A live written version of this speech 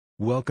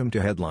Welcome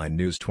to Headline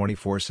News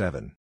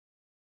 24/7.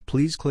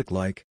 Please click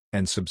like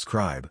and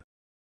subscribe.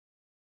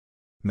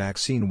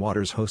 Maxine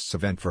Waters hosts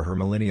event for her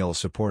millennial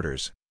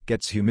supporters,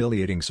 gets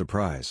humiliating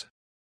surprise.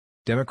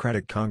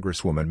 Democratic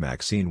Congresswoman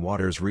Maxine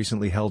Waters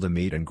recently held a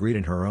meet and greet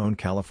in her own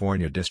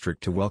California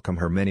district to welcome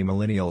her many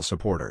millennial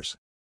supporters.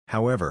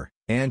 However,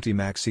 Auntie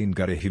Maxine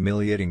got a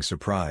humiliating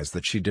surprise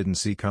that she didn't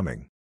see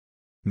coming.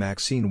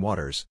 Maxine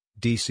Waters,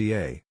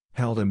 DCA,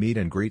 held a meet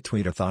and greet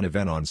tweet-a-thon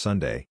event on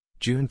Sunday,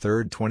 June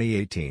 3,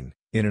 2018,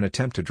 in an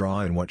attempt to draw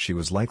in what she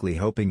was likely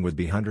hoping would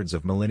be hundreds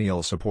of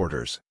millennial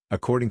supporters,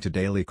 according to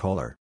Daily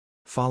Caller.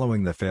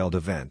 Following the failed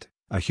event,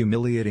 a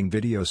humiliating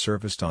video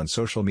surfaced on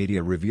social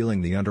media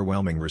revealing the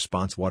underwhelming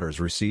response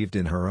Waters received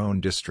in her own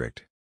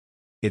district.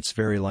 It's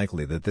very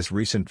likely that this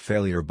recent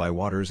failure by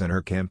Waters and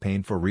her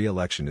campaign for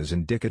re-election is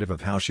indicative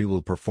of how she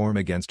will perform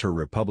against her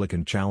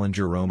Republican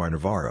challenger Omar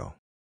Navarro.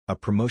 A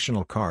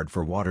promotional card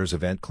for Waters'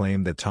 event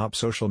claimed that top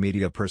social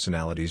media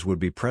personalities would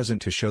be present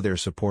to show their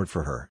support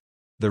for her.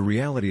 The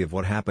reality of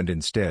what happened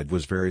instead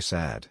was very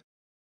sad.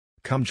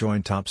 Come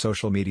join top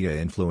social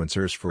media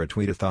influencers for a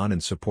tweet-a-thon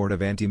in support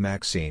of Auntie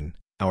Maxine,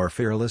 our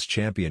fearless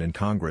champion in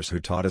Congress who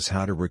taught us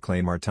how to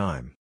reclaim our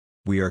time.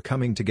 We are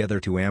coming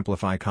together to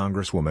amplify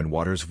Congresswoman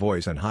Waters'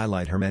 voice and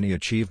highlight her many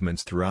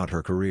achievements throughout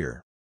her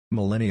career.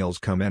 Millennials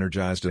come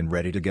energized and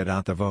ready to get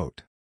out the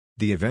vote.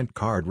 The event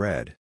card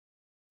read.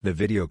 The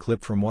video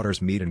clip from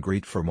Waters' meet and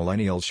greet for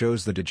millennials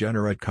shows the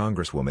degenerate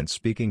Congresswoman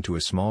speaking to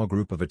a small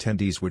group of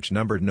attendees which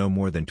numbered no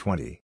more than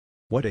 20.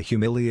 What a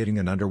humiliating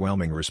and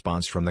underwhelming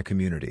response from the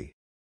community.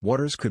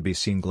 Waters could be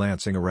seen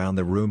glancing around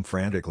the room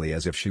frantically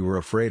as if she were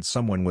afraid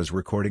someone was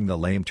recording the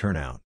lame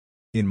turnout.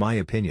 In my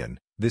opinion,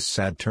 this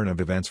sad turn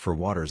of events for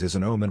Waters is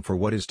an omen for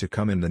what is to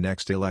come in the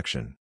next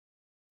election.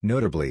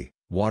 Notably,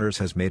 Waters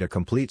has made a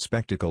complete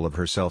spectacle of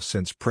herself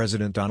since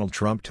President Donald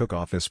Trump took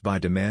office by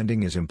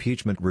demanding his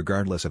impeachment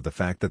regardless of the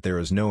fact that there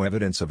is no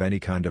evidence of any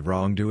kind of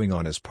wrongdoing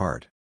on his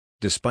part.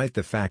 Despite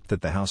the fact that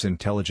the House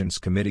Intelligence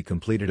Committee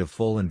completed a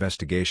full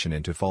investigation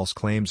into false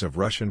claims of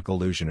Russian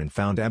collusion and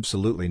found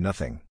absolutely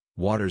nothing,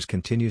 Waters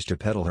continues to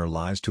peddle her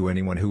lies to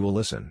anyone who will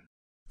listen.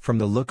 From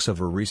the looks of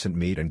her recent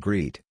meet and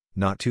greet,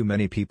 not too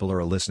many people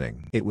are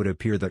listening. It would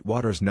appear that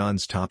Waters'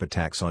 non-stop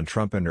attacks on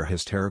Trump and her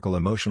hysterical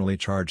emotionally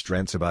charged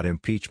rants about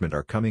impeachment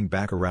are coming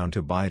back around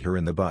to bite her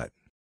in the butt.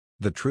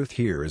 The truth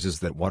here is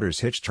that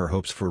Waters hitched her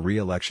hopes for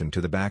re-election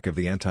to the back of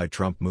the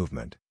anti-Trump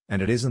movement, and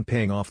it isn't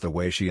paying off the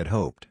way she had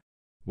hoped.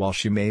 While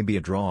she may be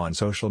a draw on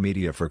social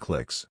media for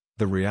clicks,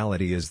 the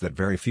reality is that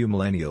very few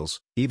millennials,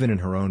 even in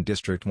her own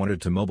district,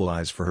 wanted to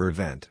mobilize for her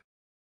event.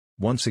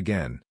 Once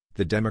again,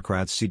 the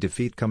Democrats see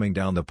defeat coming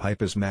down the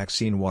pipe as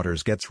Maxine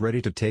Waters gets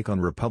ready to take on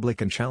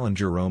Republican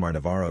challenger Omar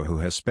Navarro, who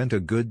has spent a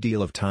good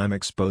deal of time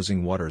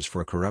exposing Waters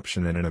for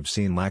corruption and an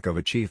obscene lack of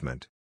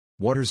achievement.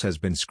 Waters has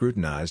been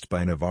scrutinized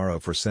by Navarro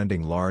for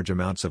sending large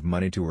amounts of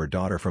money to her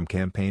daughter from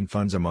campaign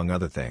funds, among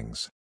other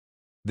things.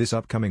 This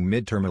upcoming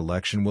midterm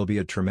election will be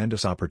a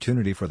tremendous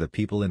opportunity for the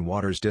people in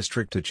Waters'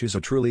 district to choose a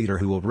true leader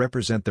who will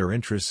represent their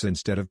interests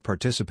instead of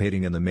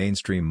participating in the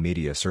mainstream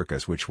media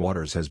circus which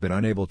Waters has been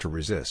unable to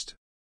resist.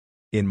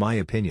 In my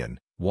opinion,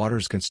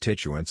 Waters'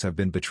 constituents have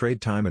been betrayed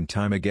time and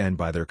time again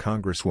by their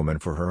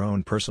congresswoman for her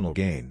own personal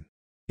gain.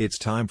 It's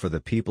time for the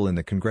people in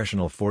the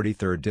congressional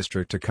 43rd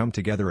district to come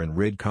together and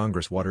rid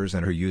Congress Waters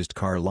and her used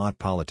car lot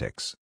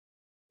politics.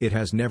 It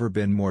has never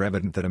been more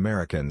evident that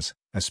Americans,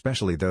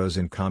 especially those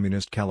in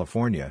communist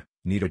California,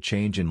 need a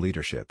change in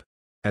leadership.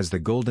 As the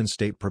Golden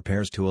State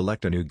prepares to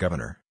elect a new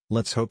governor,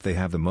 let's hope they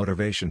have the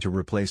motivation to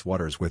replace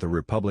Waters with a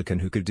Republican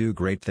who could do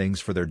great things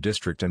for their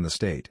district and the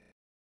state.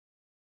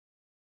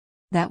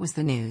 That was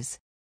the news.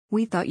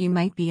 We thought you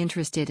might be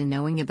interested in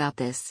knowing about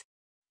this.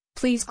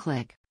 Please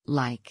click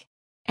like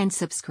and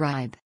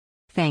subscribe.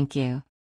 Thank you.